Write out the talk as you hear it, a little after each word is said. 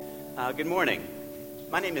Good morning.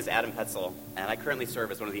 My name is Adam Petzel, and I currently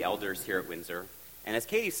serve as one of the elders here at Windsor. And as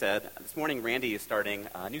Katie said, this morning Randy is starting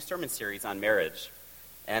a new sermon series on marriage.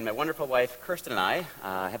 And my wonderful wife, Kirsten, and I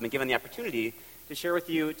have been given the opportunity to share with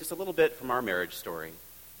you just a little bit from our marriage story.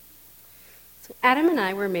 So Adam and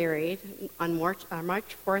I were married on March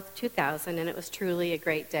 4th, 2000, and it was truly a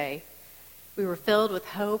great day. We were filled with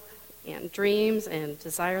hope and dreams and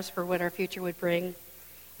desires for what our future would bring.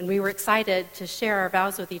 And we were excited to share our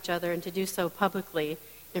vows with each other and to do so publicly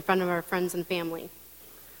in front of our friends and family.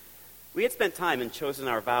 We had spent time and chosen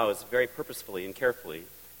our vows very purposefully and carefully,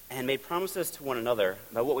 and made promises to one another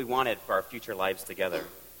about what we wanted for our future lives together,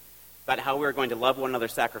 about how we were going to love one another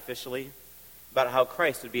sacrificially, about how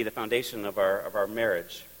Christ would be the foundation of our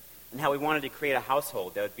marriage, and how we wanted to create a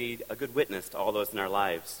household that would be a good witness to all those in our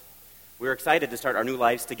lives. We were excited to start our new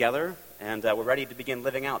lives together, and we're ready to begin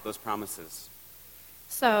living out those promises.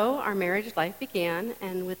 So our marriage life began,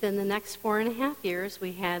 and within the next 4.5 years,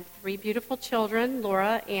 we had 3 beautiful children,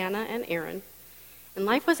 Laura, Anna, and Aaron. And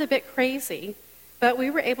life was a bit crazy, but we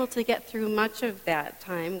were able to get through much of that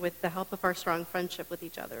time with the help of our strong friendship with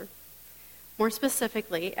each other. More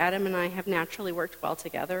specifically, Adam and I have naturally worked well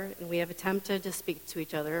together, and we have attempted to speak to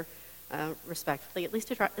each other respectfully, at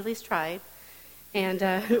least tried.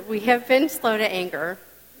 And we have been slow to anger.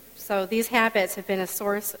 So these habits have been a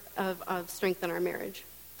source of strength in our marriage.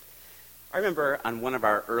 I remember on one of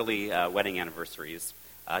our early wedding anniversaries,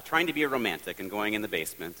 trying to be a romantic and going in the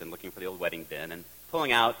basement and looking for the old wedding bin and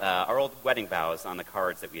pulling out our old wedding vows on the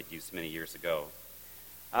cards that we had used many years ago.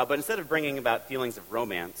 But instead of bringing about feelings of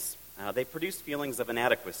romance, they produced feelings of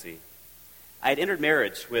inadequacy. I had entered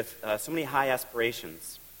marriage with so many high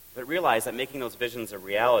aspirations, but realized that making those visions a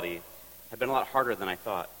reality had been a lot harder than I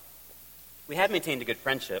thought. We had maintained a good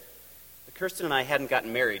friendship, but Kirsten and I hadn't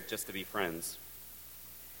gotten married just to be friends.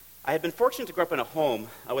 I had been fortunate to grow up in a home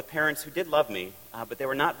with parents who did love me, but they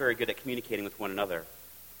were not very good at communicating with one another.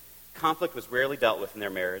 Conflict was rarely dealt with in their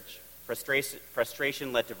marriage.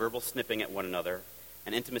 Frustration led to verbal snipping at one another,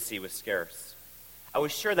 and intimacy was scarce. I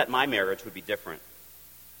was sure that my marriage would be different.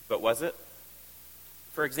 But was it?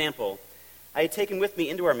 For example, I had taken with me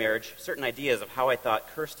into our marriage certain ideas of how I thought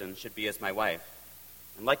Kirsten should be as my wife.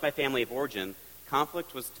 And like my family of origin,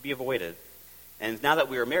 conflict was to be avoided. And now that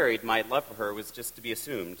we were married, my love for her was just to be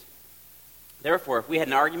assumed. Therefore, if we had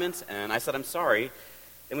an argument and I said I'm sorry,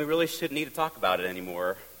 then we really shouldn't need to talk about it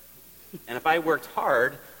anymore. And if I worked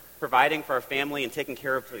hard, providing for our family and taking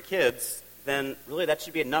care of the kids, then really that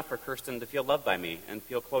should be enough for Kirsten to feel loved by me and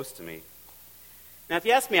feel close to me. Now, if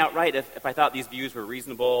you asked me outright if I thought these views were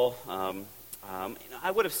reasonable,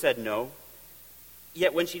 I would have said no.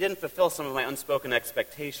 Yet when she didn't fulfill some of my unspoken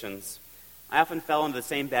expectations, I often fell into the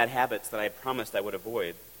same bad habits that I had promised I would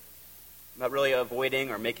avoid. About really avoiding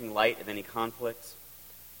or making light of any conflict,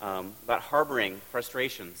 about harboring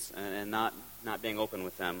frustrations and not being open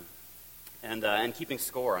with them, and keeping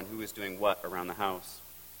score on who was doing what around the house.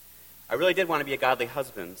 I really did want to be a godly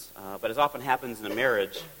husband, but as often happens in a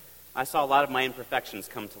marriage, I saw a lot of my imperfections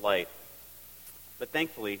come to light. But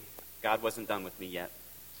thankfully, God wasn't done with me yet.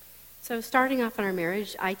 So starting off in our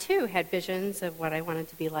marriage, I too had visions of what I wanted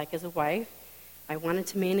to be like as a wife. I wanted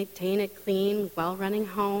to maintain a clean, well-running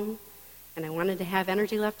home, and I wanted to have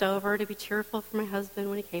energy left over to be cheerful for my husband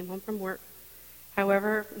when he came home from work.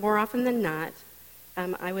 However, more often than not,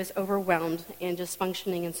 I was overwhelmed and just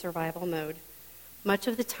functioning in survival mode. Much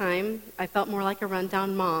of the time, I felt more like a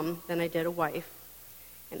rundown mom than I did a wife.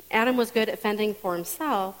 And Adam was good at fending for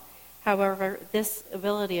himself. However, this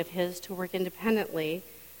ability of his to work independently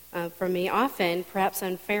for me often, perhaps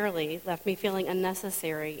unfairly, left me feeling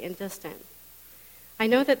unnecessary and distant. I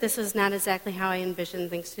know that this is not exactly how I envisioned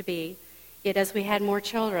things to be, yet as we had more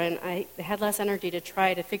children, I had less energy to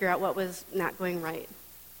try to figure out what was not going right.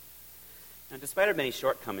 Now, despite our many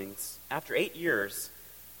shortcomings, after 8 years,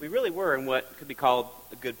 we really were in what could be called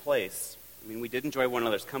a good place. I mean, we did enjoy one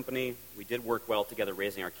another's company, we did work well together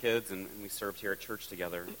raising our kids, and we served here at church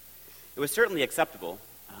together. It was certainly acceptable,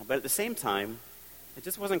 but at the same time, it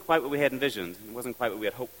just wasn't quite what we had envisioned. It wasn't quite what we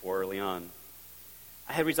had hoped for early on.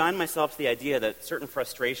 I had resigned myself to the idea that certain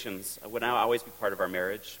frustrations would now always be part of our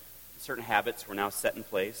marriage, certain habits were now set in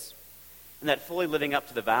place, and that fully living up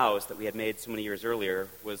to the vows that we had made so many years earlier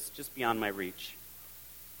was just beyond my reach.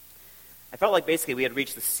 I felt like basically we had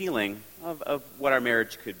reached the ceiling of what our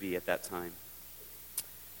marriage could be at that time.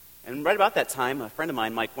 And right about that time, a friend of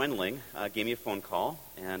mine, Mike Wendling, gave me a phone call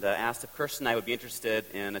and asked if Kirsten and I would be interested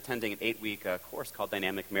in attending an 8-week course called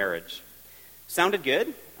Dynamic Marriage. Sounded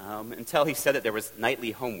good until he said that there was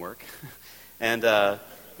nightly homework. And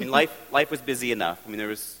life was busy enough. I mean,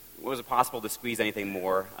 it wasn't possible to squeeze anything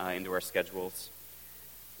more into our schedules.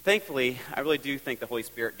 Thankfully, I really do think the Holy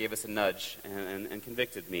Spirit gave us a nudge and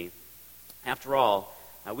convicted me. After all,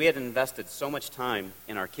 we had invested so much time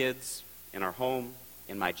in our kids, in our home,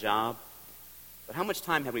 in my job. But how much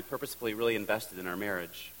time had we purposefully really invested in our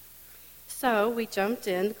marriage? So we jumped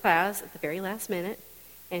in class at the very last minute,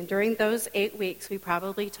 and during those 8 weeks, we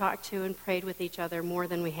probably talked to and prayed with each other more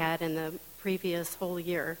than we had in the previous whole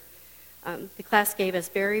year. The class gave us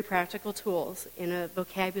very practical tools in a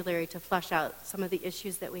vocabulary to flesh out some of the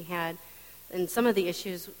issues that we had, and some of the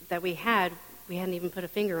issues that we hadn't even put a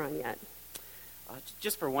finger on yet.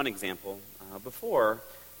 Just for one example, before,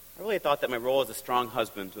 I really thought that my role as a strong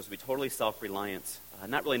husband was to be totally self-reliant,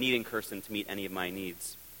 not really needing Kirsten to meet any of my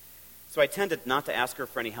needs. So I tended not to ask her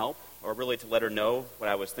for any help, or really to let her know what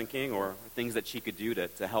I was thinking, or things that she could do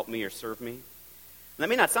to help me or serve me. And that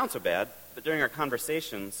may not sound so bad, but during our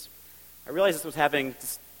conversations, I realized this was having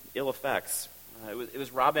just ill effects. It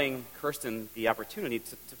was robbing Kirsten the opportunity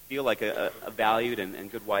to feel like a valued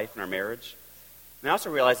and good wife in our marriage. And I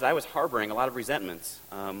also realized that I was harboring a lot of resentments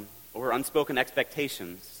over unspoken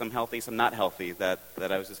expectations, some healthy, some not healthy, that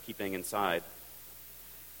I was just keeping inside.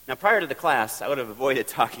 Now, prior to the class, I would have avoided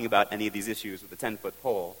talking about any of these issues with a 10-foot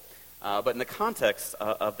pole. But in the context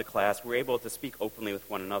of the class, we were able to speak openly with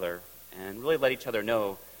one another and really let each other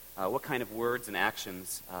know what kind of words and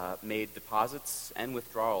actions made deposits and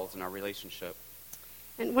withdrawals in our relationship.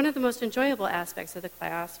 And one of the most enjoyable aspects of the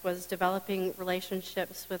class was developing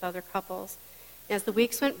relationships with other couples. As the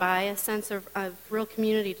weeks went by, a sense of real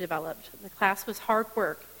community developed. The class was hard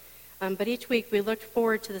work, but each week we looked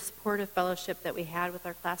forward to the supportive fellowship that we had with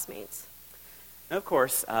our classmates. And of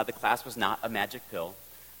course, the class was not a magic pill.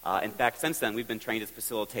 In fact, since then, we've been trained as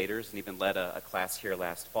facilitators and even led a class here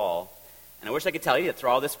last fall. And I wish I could tell you that through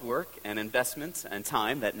all this work and investment and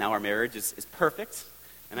time that now our marriage is perfect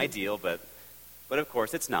and ideal, but of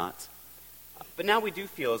course it's not. But now we do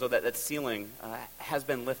feel as though that ceiling has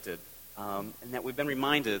been lifted, and that we've been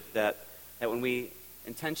reminded that when we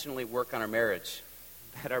intentionally work on our marriage,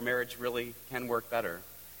 that our marriage really can work better.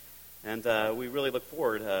 And we really look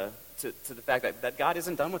forward to the fact that God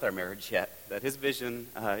isn't done with our marriage yet, that his vision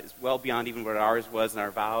is well beyond even what ours was in our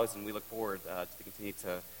vows, and we look forward to continue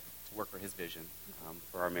to work for his vision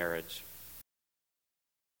for our marriage.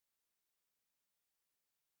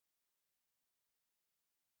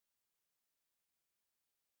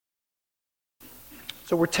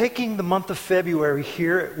 So we're taking the month of February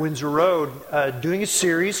here at Windsor Road, doing a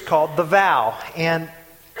series called The Vow. And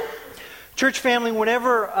church family,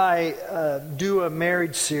 whenever I do a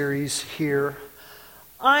marriage series here,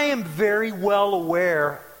 I am very well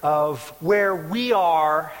aware of where we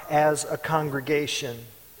are as a congregation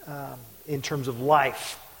in terms of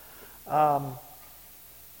life.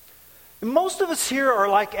 Most of us here are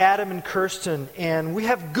like Adam and Kirsten, and we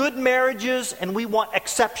have good marriages and we want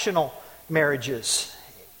exceptional marriages.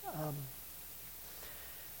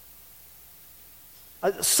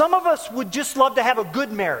 Some of us would just love to have a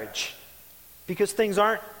good marriage because things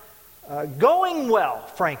aren't going well,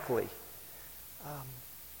 frankly.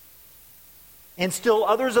 And still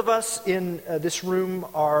others of us in this room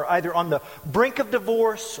are either on the brink of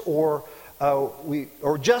divorce or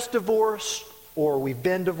just divorced, or we've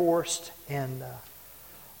been divorced. And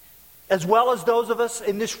as well as those of us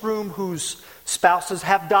in this room whose spouses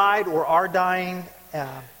have died or are dying.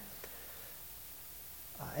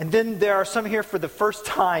 And then there are some here for the first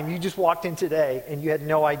time. You just walked in today and you had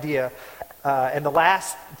no idea. And the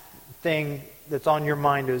last thing that's on your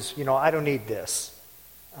mind is, I don't need this.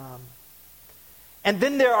 And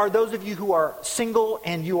then there are those of you who are single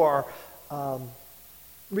and you are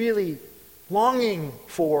really longing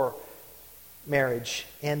for marriage.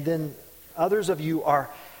 And then others of you are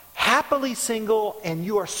happily single and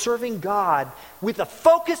you are serving God with a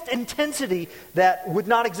focused intensity that would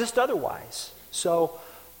not exist otherwise. So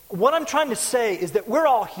what I'm trying to say is that we're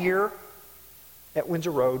all here at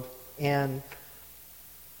Windsor Road, and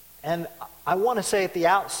I want to say at the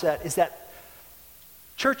outset is that,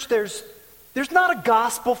 church, there's not a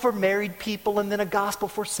gospel for married people, and then a gospel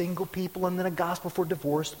for single people, and then a gospel for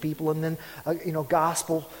divorced people, and then a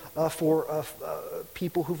gospel for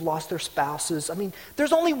people who've lost their spouses. I mean,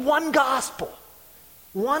 there's only one gospel,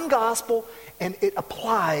 and it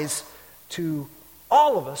applies to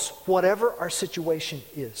all of us, whatever our situation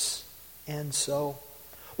is. And so,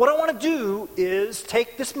 what I want to do is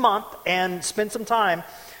take this month and spend some time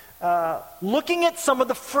looking at some of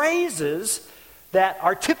the phrases that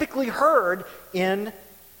are typically heard in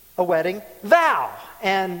a wedding vow.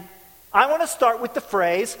 And I want to start with the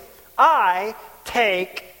phrase, I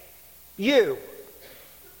take you.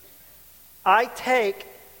 I take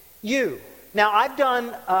you. Now, I've done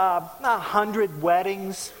 100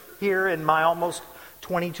 weddings here in my almost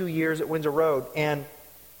 22 years at Windsor Road. And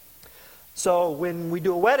so when we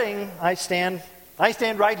do a wedding, I stand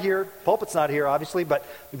right here. Pulpit's not here, obviously, but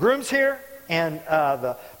the groom's here and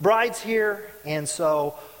the bride's here. And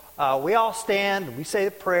so we all stand and we say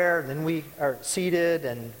the prayer, and then we are seated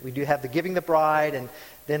and we do have the giving the bride, and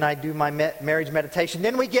then I do my marriage meditation.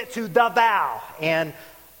 Then we get to the vow, and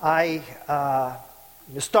I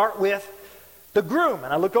start with the groom,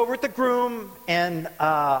 and I look over at the groom, and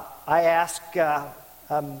I ask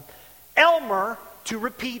Elmer to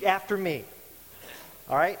repeat after me.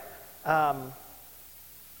 All right?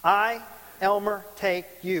 I, Elmer, take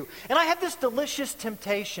you. And I have this delicious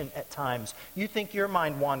temptation at times. You think your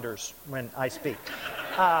mind wanders when I speak.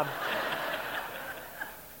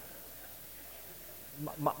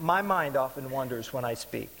 My mind often wanders when I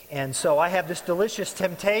speak. And so I have this delicious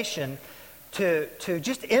temptation to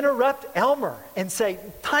just interrupt Elmer and say,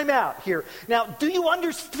 time out here. Now, do you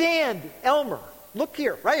understand, Elmer? Look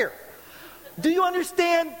here, right here. Do you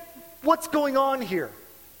understand what's going on here?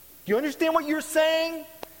 Do you understand what you're saying?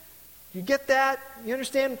 You get that? You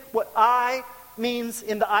understand what I means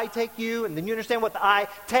in the I take you, and then you understand what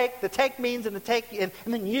the take means in the take, and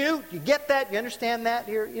then you get that? You understand that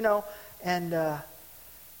here, And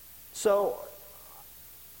so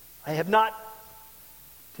I have not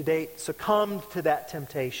to date succumbed to that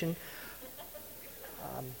temptation.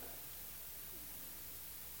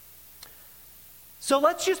 So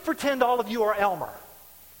let's just pretend all of you are Elmer.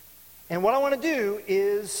 And what I want to do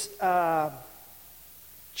is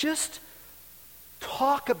just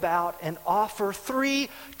talk about and offer 3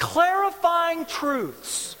 clarifying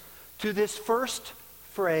truths to this first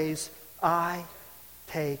phrase, I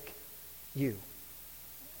take you.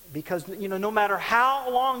 Because, no matter how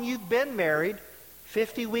long you've been married,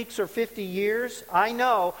 50 weeks or 50 years, I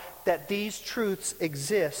know that these truths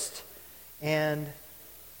exist, and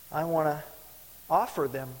I want to offer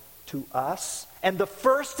them to us. And the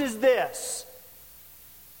first is this: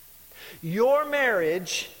 your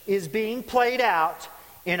marriage is being played out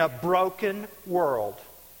in a broken world.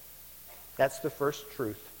 That's the first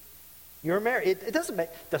truth. You're married. It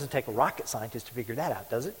doesn't take a rocket scientist to figure that out,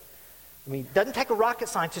 does it? It doesn't take a rocket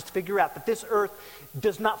scientist to figure out that this earth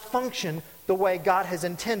does not function the way God has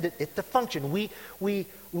intended it to function. We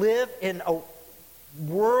live in a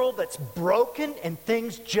world that's broken, and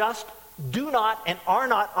things just do not and are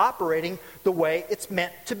not operating the way it's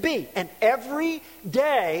meant to be. And every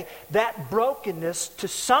day, that brokenness, to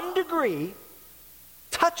some degree,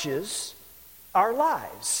 touches our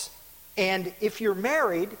lives. And if you're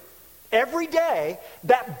married, every day,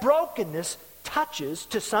 that brokenness touches,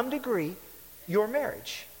 to some degree, your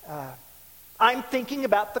marriage. I'm thinking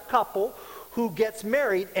about the couple who gets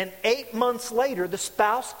married, and 8 months later, the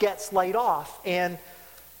spouse gets laid off, and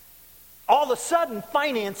all of a sudden,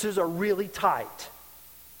 finances are really tight.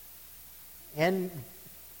 And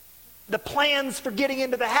the plans for getting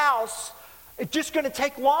into the house, it's just going to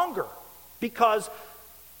take longer because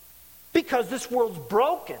this world's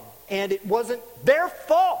broken, and it wasn't their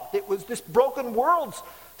fault. It was this broken world's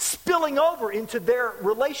spilling over into their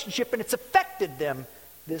relationship, and it's affected them,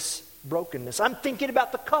 this brokenness. I'm thinking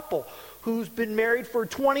about the couple who's been married for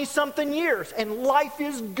 20-something years, and life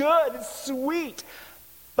is good, it's sweet.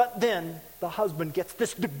 But then the husband gets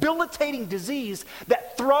this debilitating disease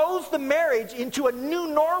that throws the marriage into a new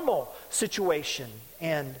normal situation.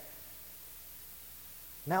 And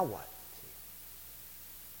now what?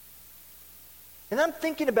 And I'm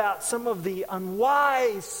thinking about some of the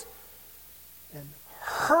unwise and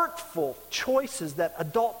hurtful choices that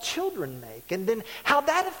adult children make, and then how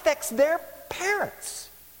that affects their parents,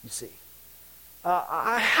 you see.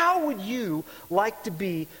 How would you like to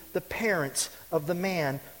be the parents of the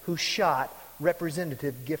man who shot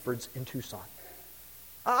Representative Giffords in Tucson?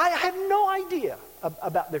 I have no idea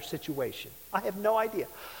about their situation. I have no idea.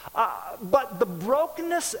 But the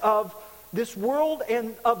brokenness of this world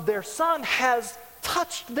and of their son has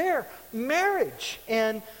touched their marriage.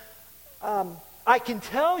 And I can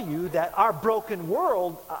tell you that our broken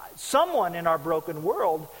world, someone in our broken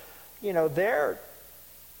world,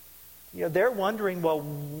 they're wondering, well,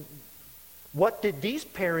 what did these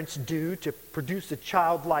parents do to produce a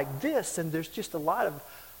child like this? And there's just a lot of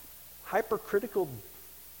hypercritical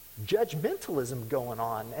judgmentalism going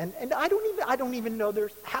on. And I don't even know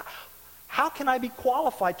how can I be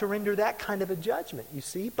qualified to render that kind of a judgment, you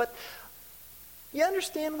see? But you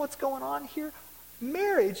understand what's going on here?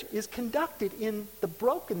 Marriage is conducted in the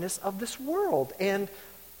brokenness of this world. And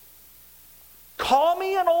call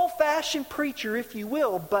me an old-fashioned preacher if you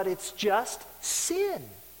will, but it's just sin.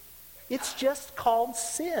 It's just called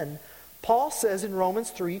sin Paul says in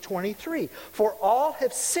Romans 3:23, "For all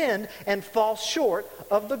have sinned and fall short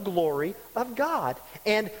of the glory of God."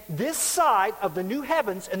 And this side of the new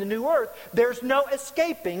heavens and the new earth, there's no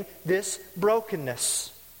escaping this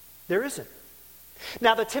brokenness. There isn't.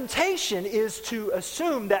 Now, the temptation is to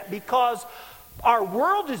assume that because our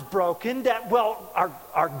world is broken, that, well,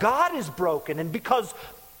 our God is broken. And because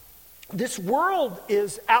this world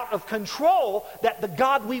is out of control, that the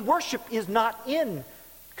God we worship is not in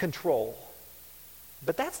control.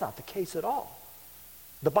 But that's not the case at all.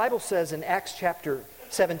 The Bible says in Acts chapter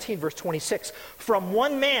 17, verse 26, "From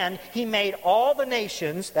one man he made all the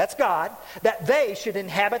nations," that's God, "that they should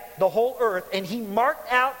inhabit the whole earth, and he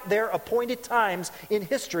marked out their appointed times in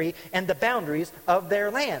history and the boundaries of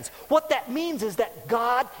their lands." What that means is that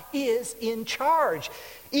God is in charge.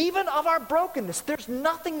 Even of our brokenness, there's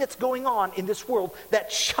nothing that's going on in this world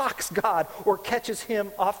that shocks God or catches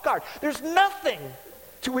him off guard. There's nothing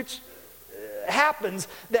to which happens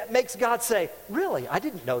that makes God say, "Really? I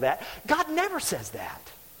didn't know that." God never says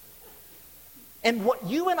that. And what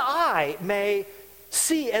you and I may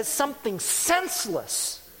see as something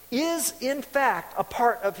senseless is, in fact, a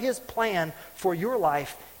part of his plan for your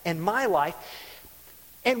life and my life.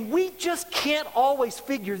 And we just can't always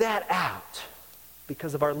figure that out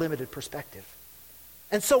because of our limited perspective.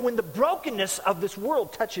 And so when the brokenness of this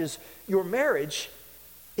world touches your marriage,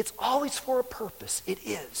 it's always for a purpose. It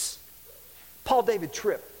is. Paul David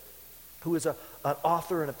Tripp, who is an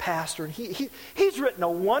author and a pastor, and he's written a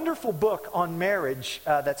wonderful book on marriage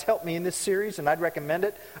that's helped me in this series, and I'd recommend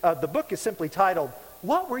it. The book is simply titled,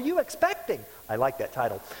 "What Were You Expecting?" I like that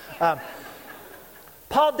title.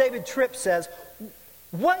 Paul David Tripp says,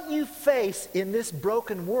 "What you face in this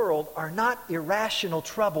broken world are not irrational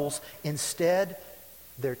troubles. Instead,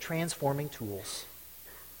 they're transforming tools."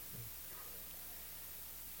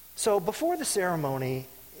 So before the ceremony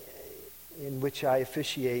in which I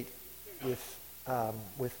officiate with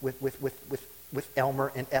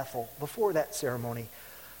Elmer and Ethel, before that ceremony,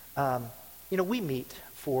 we meet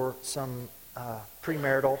for some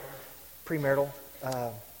premarital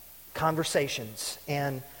conversations,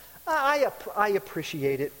 and I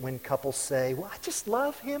appreciate it when couples say, "Well, I just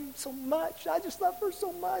love him so much. I just love her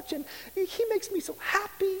so much, and he makes me so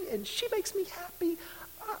happy, and she makes me happy."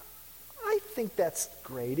 I think that's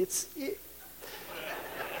great. I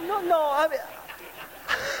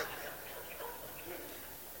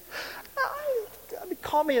mean,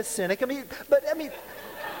 call me a cynic. It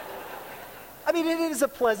is a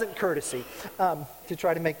pleasant courtesy to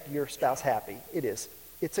try to make your spouse happy. It is.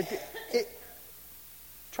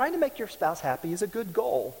 Trying to make your spouse happy is a good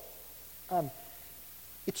goal.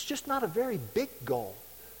 It's just not a very big goal.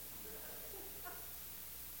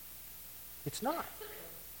 It's not.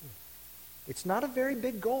 It's not a very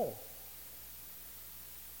big goal.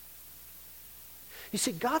 You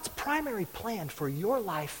see, God's primary plan for your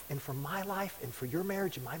life and for my life and for your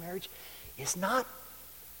marriage and my marriage is not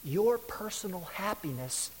your personal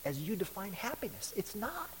happiness as you define happiness. It's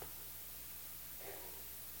not.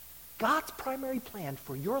 God's primary plan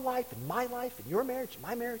for your life and your marriage and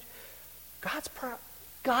my marriage,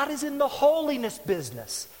 God is in the holiness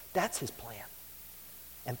business. That's his plan.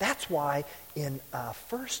 And that's why in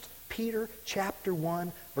 1 Peter chapter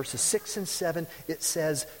 1, verses 6 and 7, it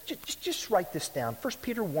says, just write this down. 1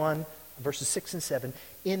 Peter 1, verses 6 and 7,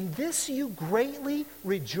 "In this you greatly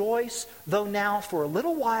rejoice, though now for a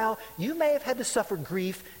little while you may have had to suffer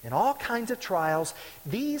grief and all kinds of trials.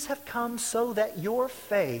 These have come so that your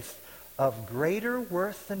faith, of greater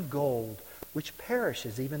worth than gold, which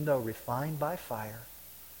perishes even though refined by fire,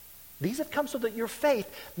 these have come so that your faith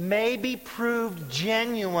may be proved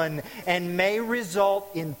genuine and may result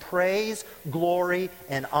in praise, glory,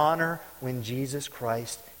 and honor when Jesus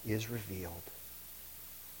Christ is revealed."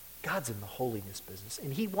 God's in the holiness business,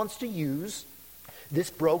 and he wants to use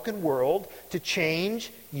this broken world to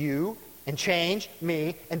change you and change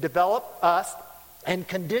me and develop us and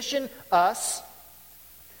condition us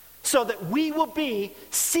so that we will be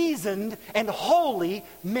seasoned and holy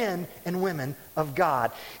men and women of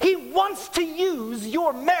God. He wants to use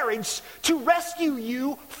your marriage to rescue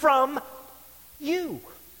you from you.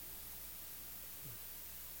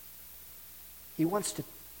 He wants to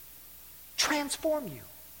transform you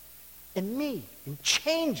and me and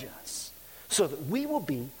change us so that we will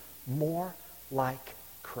be more like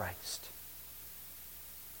Christ.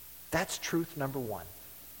 That's truth number one.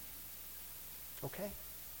 Okay?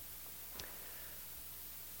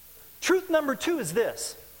 Truth number two is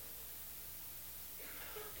this: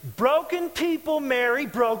 broken people marry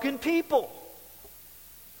broken people.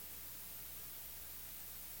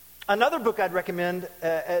 Another book I'd recommend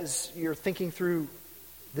as you're thinking through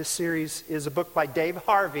This series is a book by Dave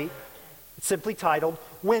Harvey. It's simply titled,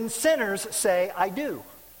 When Sinners Say I Do.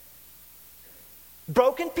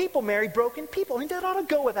 Broken people marry broken people. I mean, that ought to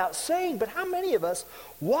go without saying, but how many of us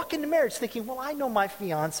walk into marriage thinking, well, I know my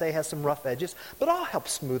fiance has some rough edges, but I'll help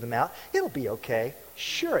smooth them out. It'll be okay.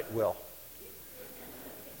 Sure it will.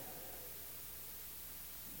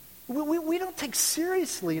 We don't take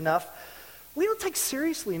seriously enough. We don't take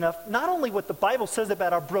seriously enough not only what the Bible says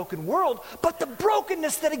about our broken world, but the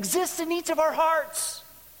brokenness that exists in each of our hearts.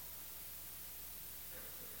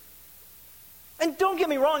 And don't get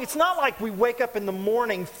me wrong, it's not like we wake up in the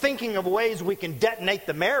morning thinking of ways we can detonate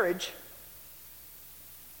the marriage.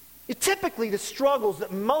 Typically, the struggles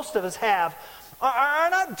that most of us have are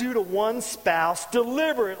not due to one spouse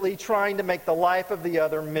deliberately trying to make the life of the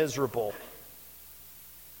other miserable.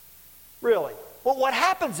 Really. Well, what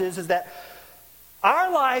happens is that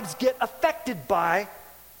our lives get affected by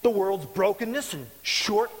the world's brokenness and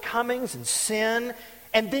shortcomings and sin.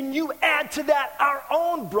 And then you add to that our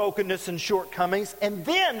own brokenness and shortcomings. And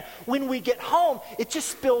then when we get home, it just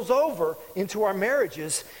spills over into our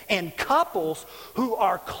marriages. And couples who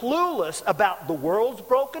are clueless about the world's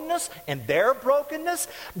brokenness and their brokenness,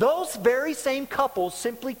 those very same couples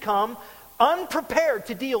simply come unprepared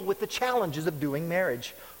to deal with the challenges of doing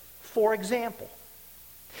marriage. For example,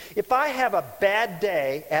 if I have a bad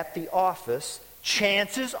day at the office,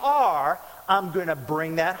 chances are I'm going to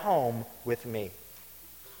bring that home with me.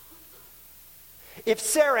 If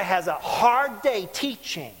Sarah has a hard day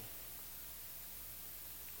teaching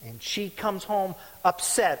and she comes home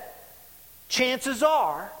upset, chances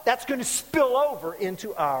are that's going to spill over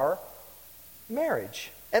into our marriage.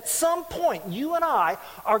 At some point, you and I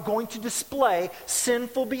are going to display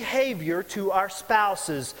sinful behavior to our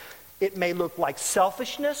spouses. It may look like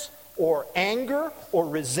selfishness or anger or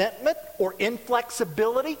resentment or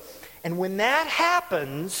inflexibility. And when that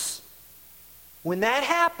happens,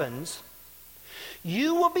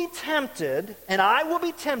 you will be tempted, and I will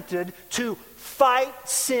be tempted, to fight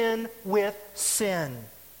sin with sin.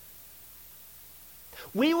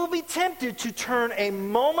 We will be tempted to turn a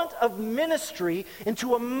moment of ministry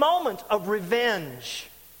into a moment of revenge.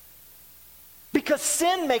 Because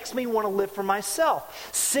sin makes me want to live for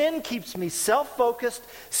myself. Sin keeps me self-focused,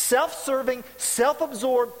 self-serving,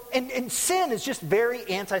 self-absorbed, and sin is just very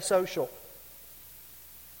antisocial.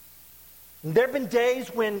 There have been days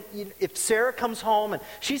when, if Sarah comes home and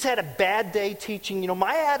she's had a bad day teaching,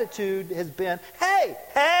 my attitude has been, hey,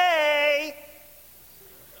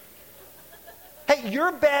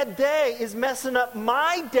 your bad day is messing up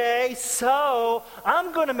my day, so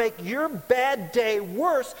I'm going to make your bad day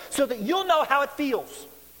worse so that you'll know how it feels.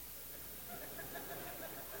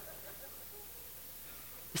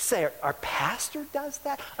 You say, our pastor does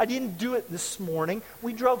that? I didn't do it this morning.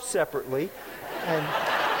 We drove separately. And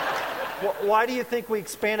why do you think we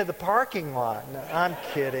expanded the parking lot? No, I'm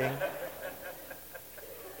kidding.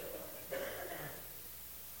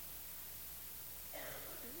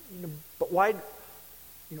 But why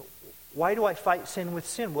do I fight sin with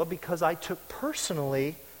sin? Well, because I took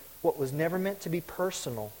personally what was never meant to be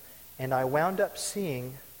personal, and I wound up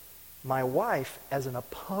seeing my wife as an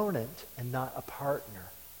opponent and not a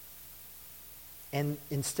partner. And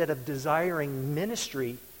instead of desiring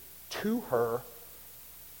ministry to her,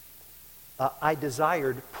 I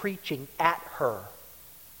desired preaching at her.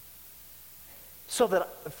 So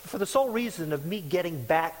that for the sole reason of me getting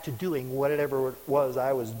back to doing whatever it was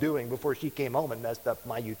I was doing before she came home and messed up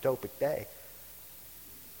my utopic day.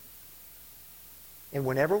 And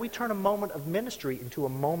whenever we turn a moment of ministry into a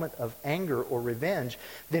moment of anger or revenge,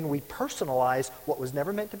 then we personalize what was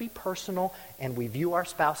never meant to be personal, and we view our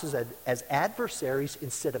spouses as adversaries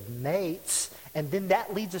instead of mates. And then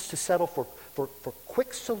that leads us to settle for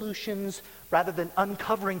quick solutions rather than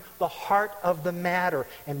uncovering the heart of the matter.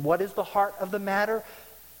 And what is the heart of the matter?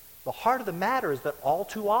 The heart of the matter is that all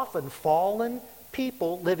too often fallen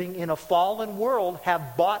people living in a fallen world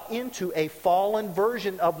have bought into a fallen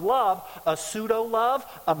version of love, a pseudo-love,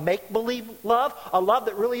 a make-believe love, a love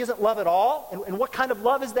that really isn't love at all. And what kind of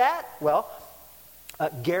love is that? Well,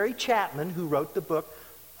 Gary Chapman, who wrote the book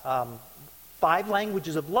 5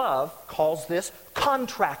 Languages of Love, calls this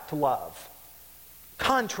contract love.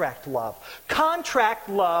 Contract love. Contract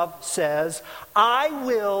love says, I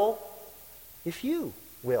will if you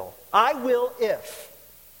will. I will if.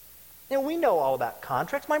 We know all about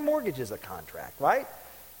contracts. My mortgage is a contract, right?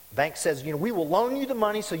 The bank says, we will loan you the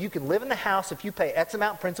money so you can live in the house if you pay X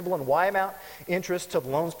amount principal and Y amount interest till the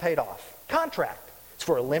loan's paid off. Contract. It's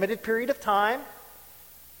for a limited period of time.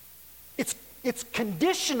 It's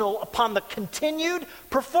conditional upon the continued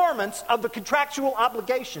performance of the contractual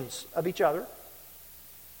obligations of each other.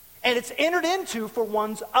 And it's entered into for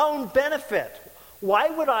one's own benefit. Why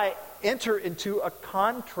would I enter into a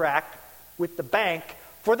contract with the bank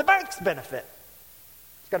for the bank's benefit?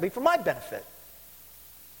 It's got to be for my benefit.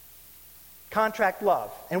 Contract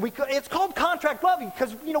love. And it's called contract love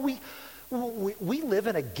because, we live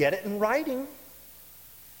in a get it in writing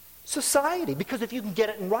society. Because if you can get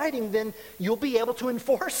it in writing, then you'll be able to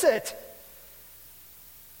enforce it.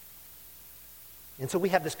 And so we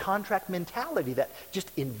have this contract mentality that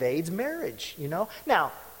just invades marriage,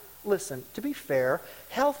 Now, listen, to be fair,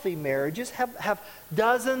 healthy marriages have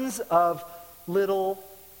dozens of little,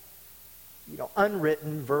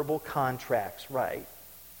 unwritten verbal contracts, right?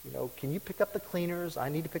 Can you pick up the cleaners? I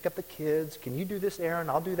need to pick up the kids. Can you do this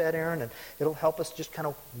errand? I'll do that errand. And it'll help us just kind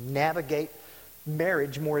of navigate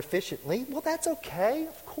marriage more efficiently. Well, that's okay,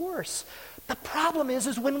 of course. The problem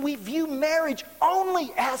is when we view marriage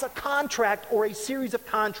only as a contract or a series of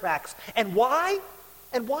contracts. And why?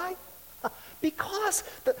 Because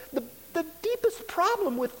the deepest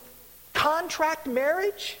problem with contract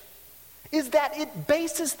marriage is that it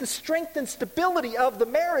bases the strength and stability of the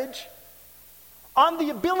marriage on the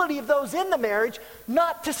ability of those in the marriage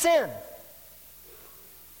not to sin.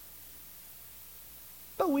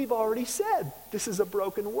 But we've already said this is a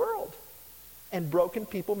broken world. And broken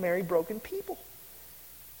people marry broken people.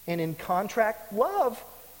 And in contract love,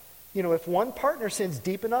 if one partner sins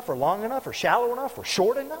deep enough or long enough or shallow enough or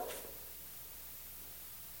short enough,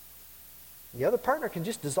 the other partner can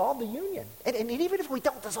just dissolve the union. And even if we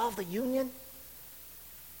don't dissolve the union,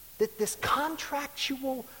 that this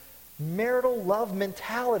contractual marital love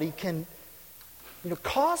mentality can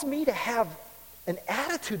cause me to have an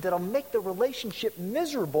attitude that'll make the relationship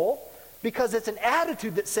miserable, because it's an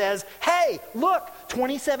attitude that says, hey, look,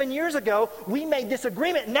 27 years ago, we made this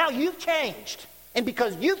agreement, and now you've changed. And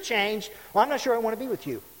because you've changed, well, I'm not sure I want to be with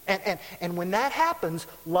you. And when that happens,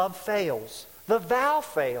 love fails. The vow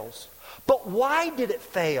fails. But why did it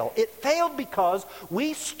fail? It failed because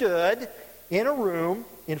we stood in a room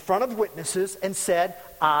in front of witnesses and said,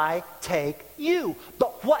 I take you.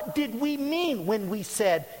 But what did we mean when we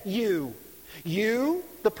said you? You,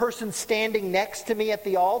 the person standing next to me at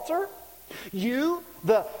the altar? You,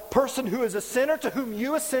 the person who is a sinner to whom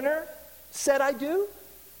you, a sinner, said I do?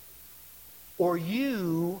 Or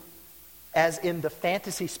you, as in the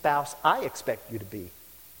fantasy spouse I expect you to be?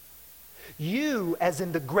 You, as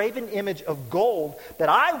in the graven image of gold that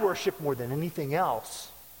I worship more than anything else?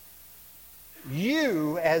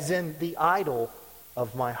 You, as in the idol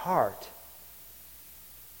of my heart?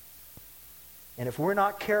 And if we're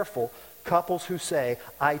not careful, couples who say,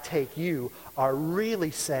 I take you, are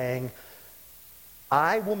really saying,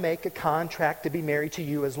 I will make a contract to be married to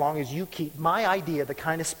you as long as you keep my idea of the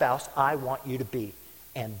kind of spouse I want you to be.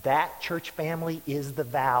 And that, church family, is the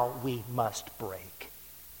vow we must break.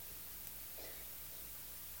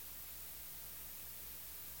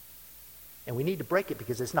 And we need to break it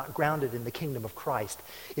because it's not grounded in the kingdom of Christ.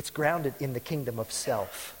 It's grounded in the kingdom of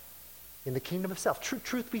self. In the kingdom of self.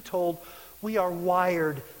 Truth be told, we are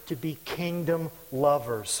wired to be kingdom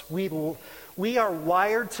lovers. We are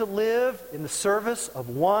wired to live in the service of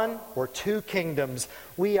one or two kingdoms.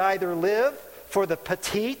 We either live for the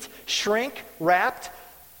petite, shrink-wrapped,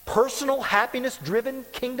 personal, happiness-driven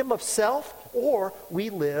kingdom of self, or we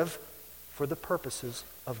live for the purposes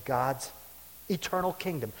of God's eternal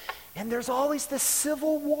kingdom. And there's always this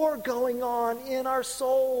civil war going on in our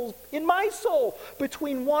souls, in my soul,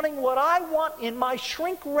 between wanting what I want in my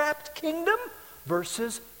shrink-wrapped kingdom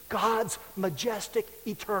versus God's majestic,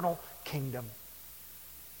 eternal kingdom.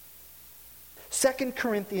 2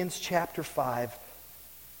 Corinthians chapter 5,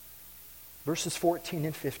 verses 14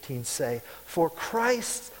 and 15 say, for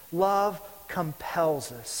Christ's love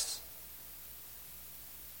compels us,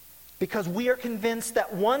 because we are convinced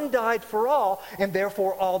that one died for all, and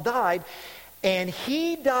therefore all died. And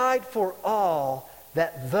he died for all,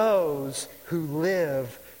 that those who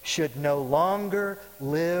live should no longer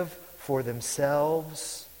live for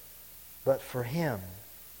themselves, but for him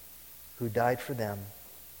who died for them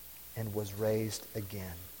and was raised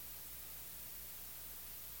again.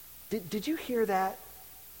 Did you hear that?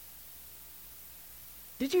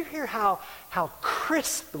 Did you hear how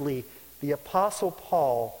crisply the Apostle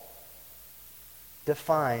Paul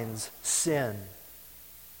defines sin?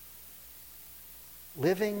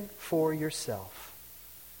 Living for yourself.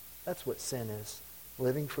 That's what sin is.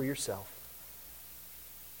 Living for yourself.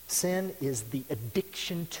 Sin is the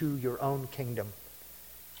addiction to your own kingdom.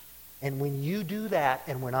 And when you do that,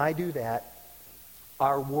 and when I do that,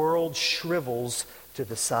 our world shrivels to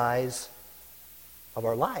the size of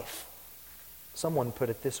our life. Someone put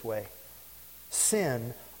it this way: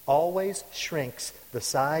 sin always shrinks the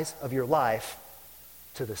size of your life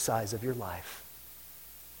to the size of your life.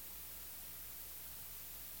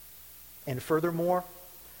 And furthermore,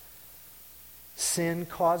 sin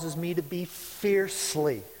causes me to be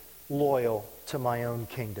fiercely loyal to my own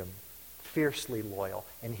kingdom. Fiercely loyal.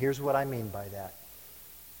 And here's what I mean by that.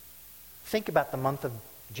 Think about the month of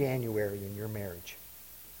January in your marriage.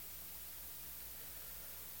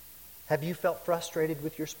 Have you felt frustrated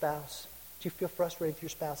with your spouse? Do you feel frustrated with your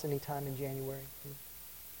spouse any time in January?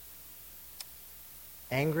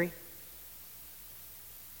 Angry?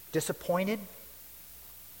 Disappointed?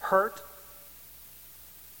 Hurt?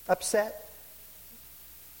 Upset?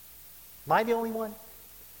 Am I the only one?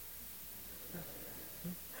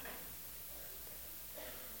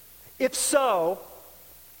 If so,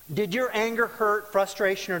 did your anger, hurt,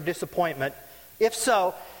 frustration, or disappointment, if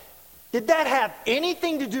so, did that have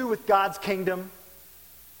anything to do with God's kingdom?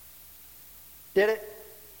 Did it?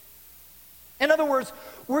 In other words,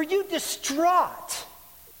 were you distraught,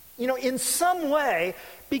 in some way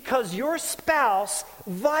because your spouse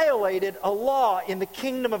violated a law in the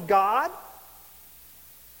kingdom of God?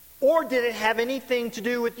 Or did it have anything to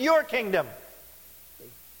do with your kingdom?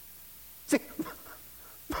 See,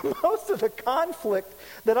 most of the conflict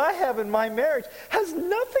that I have in my marriage has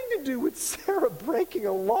nothing to do with Sarah breaking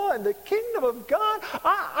a law in the kingdom of God.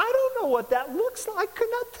 I don't know what that looks like. I could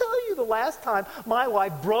not tell you the last time my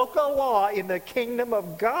wife broke a law in the kingdom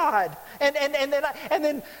of God. And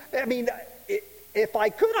then, if I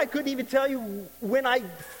couldn't even tell you when I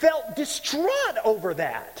felt distraught over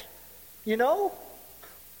that.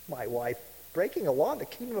 My wife breaking a law in the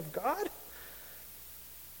kingdom of God?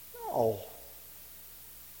 No.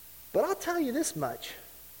 But I'll tell you this much.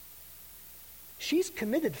 She's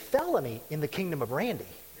committed felony in the kingdom of Randy.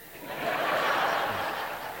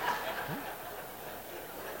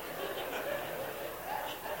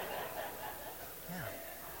 Yeah.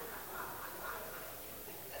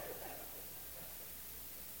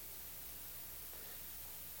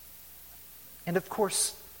 And of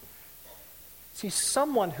course, see,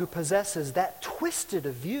 someone who possesses that twisted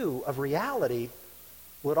a view of reality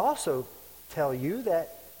would also tell you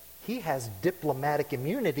that he has diplomatic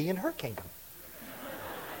immunity in her kingdom.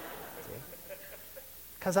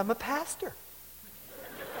 Because I'm a pastor.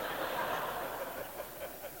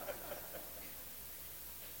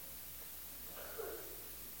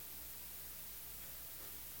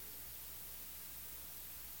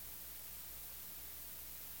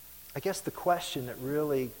 I guess the question that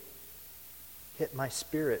really hit my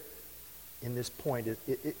spirit in this point is,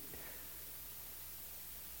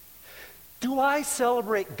 do I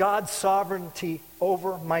celebrate God's sovereignty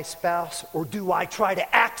over my spouse, or do I try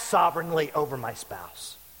to act sovereignly over my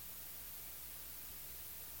spouse?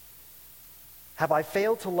 Have I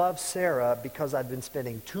failed to love Sarah because I've been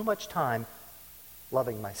spending too much time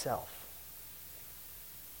loving myself?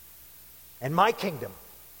 And my kingdom?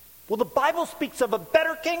 Well, the Bible speaks of a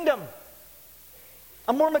better kingdom.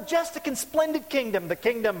 A more majestic and splendid kingdom, the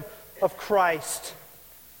kingdom of Christ.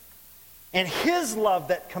 And His love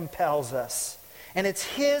that compels us. And it's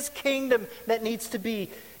His kingdom that needs to be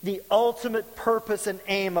the ultimate purpose and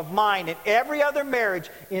aim of mine and every other marriage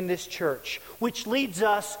in this church. Which leads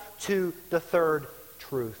us to the third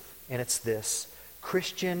truth. And it's this.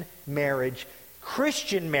 Christian marriage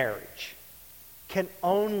can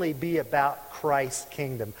only be about Christ's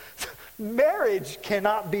kingdom. Marriage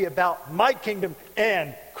cannot be about my kingdom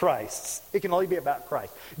and Christ's. It can only be about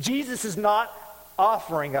Christ. Jesus is not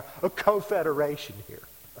offering a co-federation here.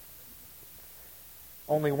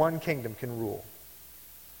 Only one kingdom can rule.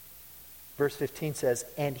 Verse 15 says,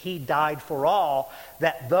 "And He died for all,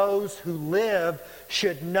 that those who live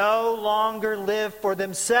should no longer live for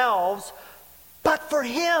themselves, but for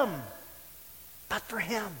Him." But for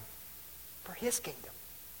Him. For His kingdom.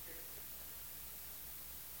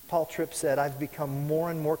 Paul Tripp said, "I've become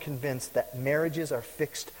more and more convinced that marriages are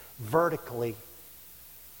fixed vertically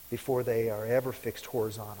before they are ever fixed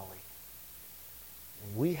horizontally.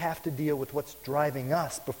 And we have to deal with what's driving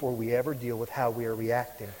us before we ever deal with how we are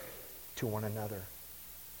reacting to one another."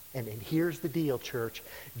 And here's the deal, church.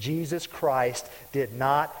 Jesus Christ did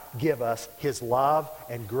not give us His love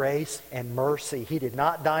and grace and mercy. He did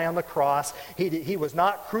not die on the cross. He was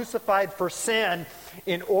not crucified for sin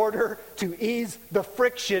in order to ease the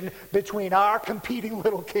friction between our competing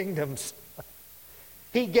little kingdoms.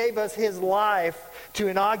 He gave us His life to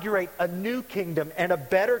inaugurate a new kingdom and a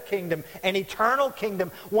better kingdom, an eternal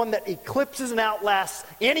kingdom, one that eclipses and outlasts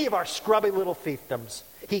any of our scrubby little fiefdoms.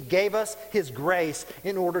 He gave us His grace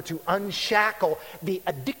in order to unshackle the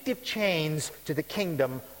addictive chains to the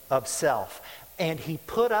kingdom of self. And he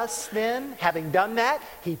put us then, having done that,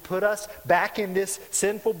 he put us back in this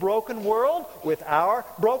sinful, broken world with our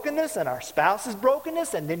brokenness and our spouse's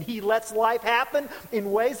brokenness. And then he lets life happen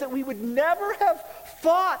in ways that we would never have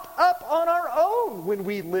thought up on our own when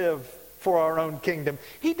we live for our own kingdom.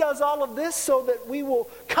 He does all of this so that we will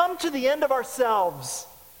come to the end of ourselves.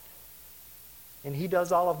 And he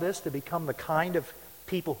does all of this to become the kind of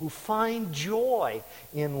people who find joy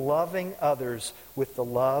in loving others with the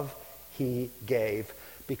love he gave.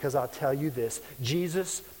 Because I'll tell you this,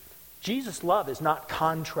 Jesus' love is not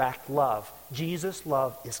contract love. Jesus'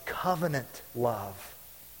 love is covenant love.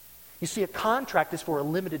 You see, a contract is for a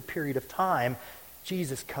limited period of time.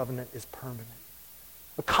 Jesus' covenant is permanent.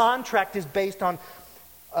 A contract is based on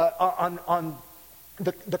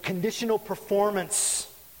the conditional performance,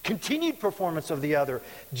 continued performance of the other.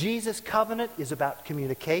 Jesus' covenant is about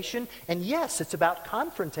communication, and yes, it's about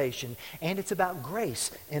confrontation, and it's about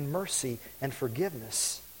grace and mercy and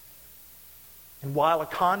forgiveness. And while a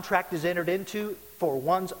contract is entered into for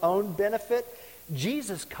one's own benefit,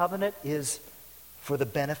 Jesus' covenant is for the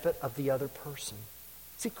benefit of the other person.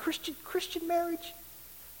 See, Christian marriage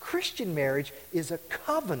is a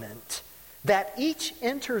covenant that each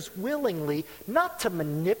enters willingly, not to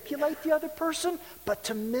manipulate the other person, but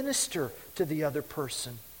to minister to the other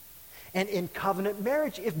person. And in covenant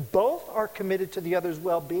marriage, if both are committed to the other's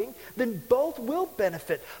well-being, then both will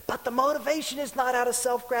benefit. But the motivation is not out of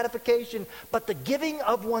self-gratification, but the giving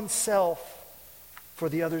of oneself for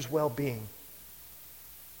the other's well-being.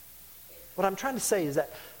 What I'm trying to say is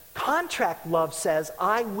that contract love says,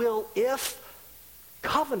 I will if.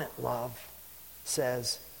 Covenant love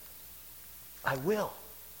says, I will.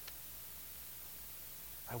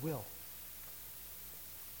 I will.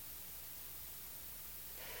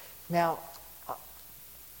 Now,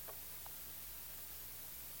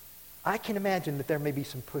 I can imagine that there may be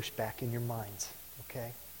some pushback in your minds,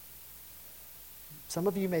 okay? Some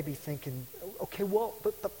of you may be thinking, okay, well,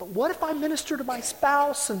 but what if I minister to my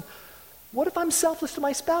spouse, and what if I'm selfless to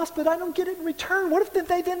my spouse, but I don't get it in return? What if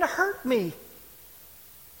they didn't hurt me?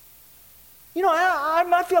 You know,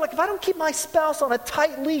 I feel like if I don't keep my spouse on a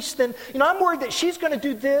tight leash, then, I'm worried that she's going to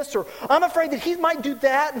do this, or I'm afraid that he might do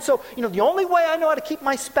that. And so, the only way I know how to keep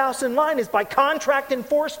my spouse in line is by contract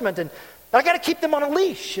enforcement, and I got to keep them on a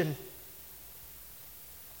leash. And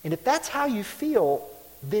if that's how you feel,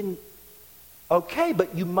 then okay,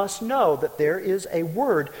 but you must know that there is a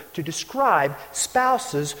word to describe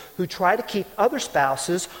spouses who try to keep other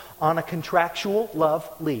spouses on a contractual love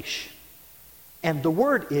leash. And the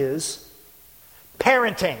word is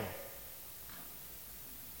parenting.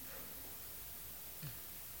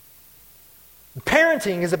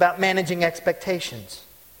 Parenting is about managing expectations.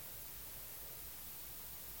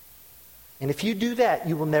 And if you do that,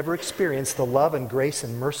 you will never experience the love and grace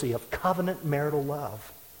and mercy of covenant marital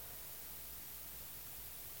love.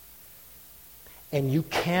 And you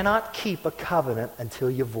cannot keep a covenant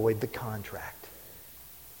until you void the contract.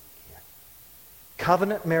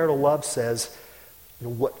 Covenant marital love says,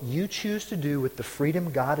 what you choose to do with the freedom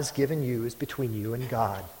God has given you is between you and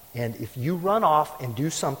God. And if you run off and do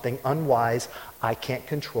something unwise, I can't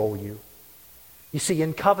control you. You see,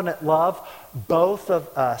 in covenant love, both of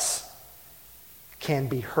us can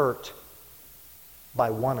be hurt by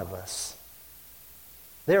one of us.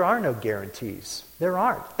 There are no guarantees. There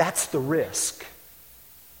aren't. That's the risk.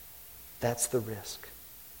 That's the risk.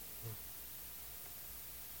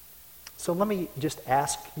 So let me just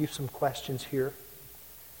ask you some questions here.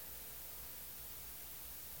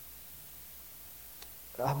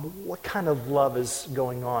 What kind of love is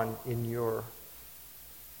going on in your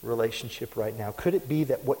relationship right now? Could it be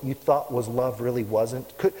that what you thought was love really wasn't?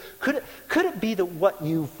 Could it be that what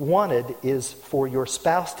you've wanted is for your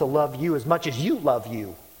spouse to love you as much as you love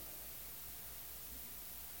you?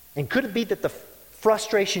 And could it be that the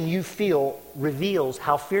frustration you feel reveals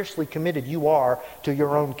how fiercely committed you are to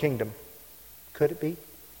your own kingdom? Could it be?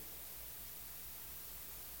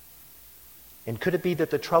 And could it be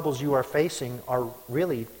that the troubles you are facing are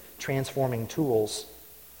really transforming tools?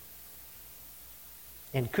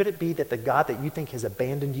 And could it be that the God that you think has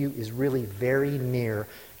abandoned you is really very near?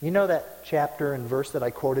 You know that chapter and verse that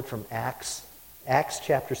I quoted from Acts? Acts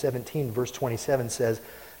chapter 17, verse 27 says,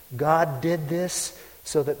 God did this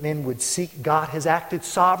so that men would seek. God has acted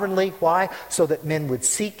sovereignly. Why? So that men would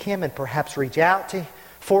seek Him and perhaps reach out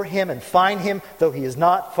for Him and find Him, though He is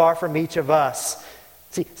not far from each of us.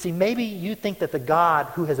 See, maybe you think that the God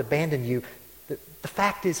who has abandoned you, the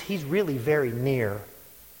fact is He's really very near.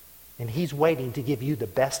 And He's waiting to give you the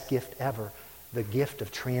best gift ever, the gift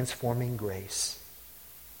of transforming grace.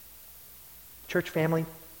 Church family,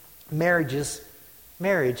 marriages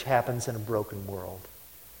Marriage happens in a broken world.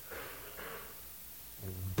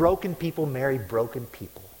 And broken people marry broken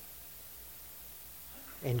people.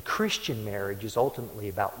 And Christian marriage is ultimately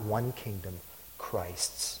about one kingdom,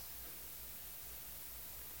 Christ's.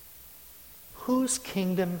 Whose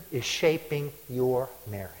kingdom is shaping your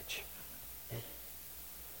marriage?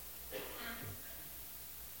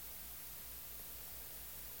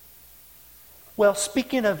 Well,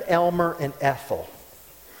 speaking of Elmer and Ethel,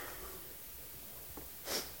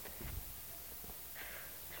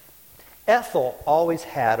 Ethel always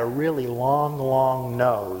had a really long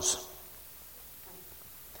nose.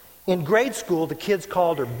 In grade school, the kids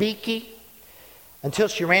called her Beaky until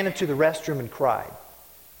she ran into the restroom and cried.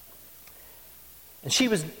 And she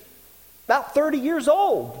was about 30 years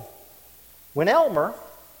old when Elmer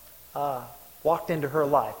walked into her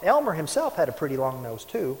life. Elmer himself had a pretty long nose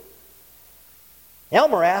too.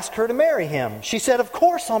 Elmer asked her to marry him. She said, "Of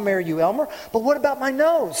course I'll marry you, Elmer, but what about my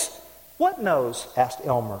nose?" "What nose?" asked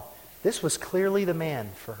Elmer. This was clearly the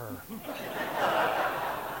man for her.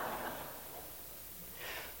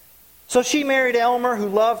 So she married Elmer, who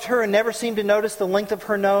loved her and never seemed to notice the length of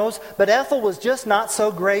her nose. But Ethel was just not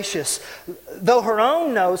so gracious. Though her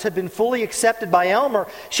own nose had been fully accepted by Elmer,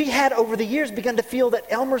 she had over the years begun to feel that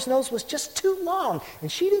Elmer's nose was just too long,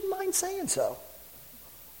 and she didn't mind saying so.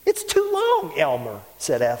 "It's too long, Elmer,"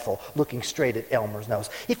 said Ethel, looking straight at Elmer's nose.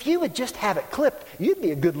 "If you would just have it clipped, you'd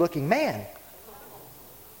be a good-looking man."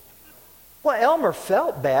 Well, Elmer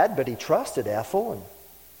felt bad, but he trusted Ethel, and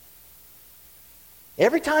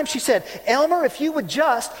every time she said, "Elmer, if you would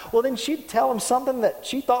just," well, then she'd tell him something that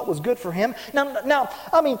she thought was good for him. Now,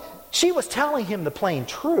 she was telling him the plain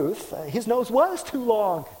truth. His nose was too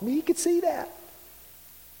long. He could see that.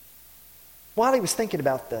 While he was thinking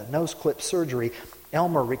about the nose clip surgery,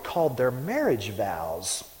 Elmer recalled their marriage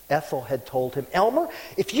vows. Ethel had told him, "Elmer,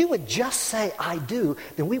 if you would just say 'I do,'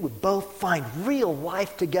 then we would both find real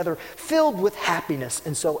life together filled with happiness."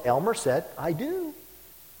 And so Elmer said, "I do."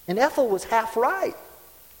 And Ethel was half right.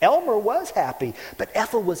 Elmer was happy, but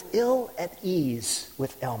Ethel was ill at ease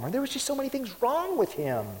with Elmer. There was just so many things wrong with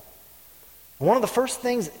him. And one of the first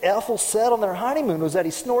things Ethel said on their honeymoon was that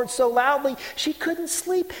he snored so loudly she couldn't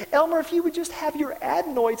sleep. "Elmer, if you would just have your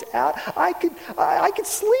adenoids out, I could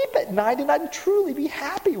sleep at night and I'd truly be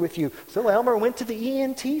happy with you." So Elmer went to the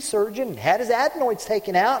ENT surgeon and had his adenoids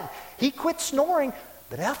taken out. He quit snoring,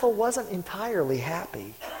 but Ethel wasn't entirely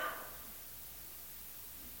happy.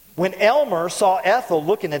 When Elmer saw Ethel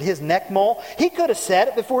looking at his neck mole, he could have said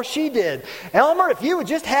it before she did. "Elmer, if you would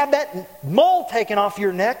just have that mole taken off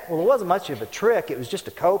your neck." Well, it wasn't much of a trick. It was just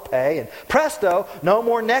a copay. And presto, no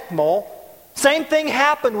more neck mole. Same thing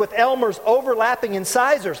happened with Elmer's overlapping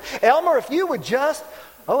incisors. "Elmer, if you would just..."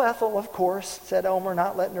 "Oh, Ethel, of course," said Elmer,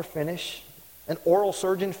 not letting her finish. An oral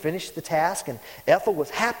surgeon finished the task, and Ethel was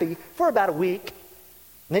happy for about a week.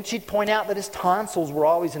 And then she'd point out that his tonsils were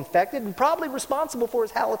always infected and probably responsible for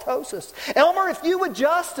his halitosis. "Elmer, if you would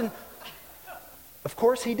just..." And of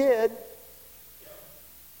course he did.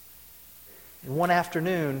 And one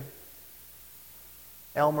afternoon,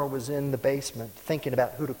 Elmer was in the basement thinking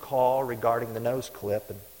about who to call regarding the nose clip.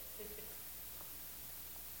 And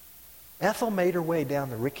Ethel made her way down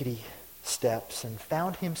the rickety steps and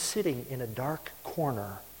found him sitting in a dark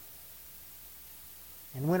corner.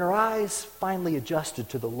 And when her eyes finally adjusted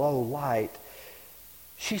to the low light,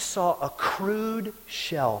 she saw a crude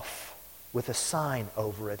shelf with a sign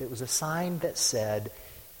over it. It was a sign that said,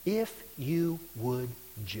 "If you would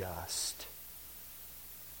just."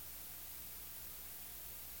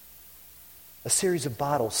 A series of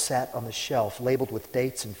bottles sat on the shelf, labeled with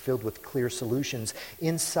dates and filled with clear solutions.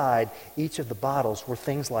 Inside each of the bottles were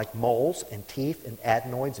things like moles and teeth and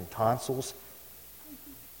adenoids and tonsils.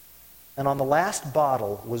 And on the last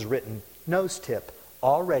bottle was written, "Nose tip,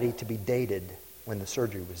 all ready to be dated when the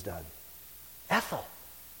surgery was done." "Ethel,"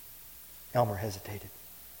 Elmer hesitated.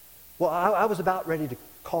 "Well, I was about ready to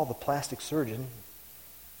call the plastic surgeon."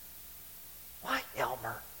 "Why,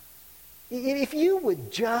 Elmer, if you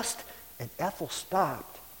would just..." And Ethel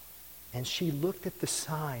stopped, and she looked at the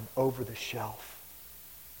sign over the shelf.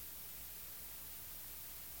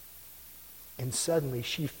 And suddenly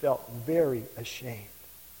she felt very ashamed.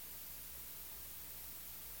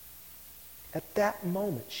 At that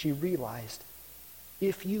moment, she realized,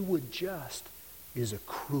 "If you would just" is a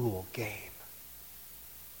cruel game.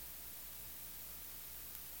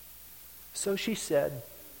 So she said,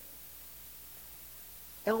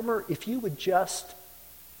 "Elmer, if you would just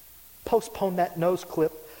postpone that nose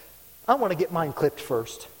clip. I want to get mine clipped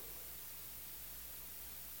first."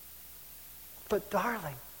 "But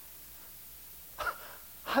darling,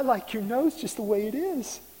 I like your nose just the way it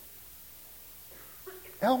is."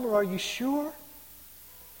 Elmer, are you sure?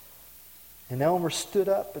 And Elmer stood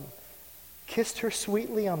up and kissed her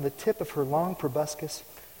sweetly on the tip of her long proboscis.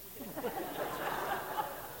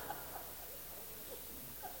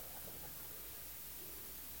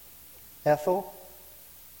 Ethel,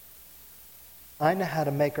 I know how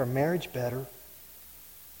to make our marriage better.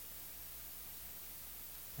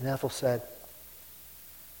 And Ethel said,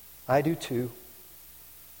 I do too,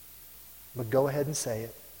 but go ahead and say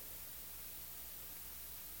it.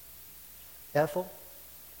 Ethel,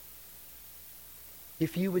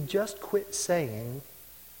 if you would just quit saying,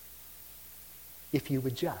 if you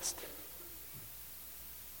would just.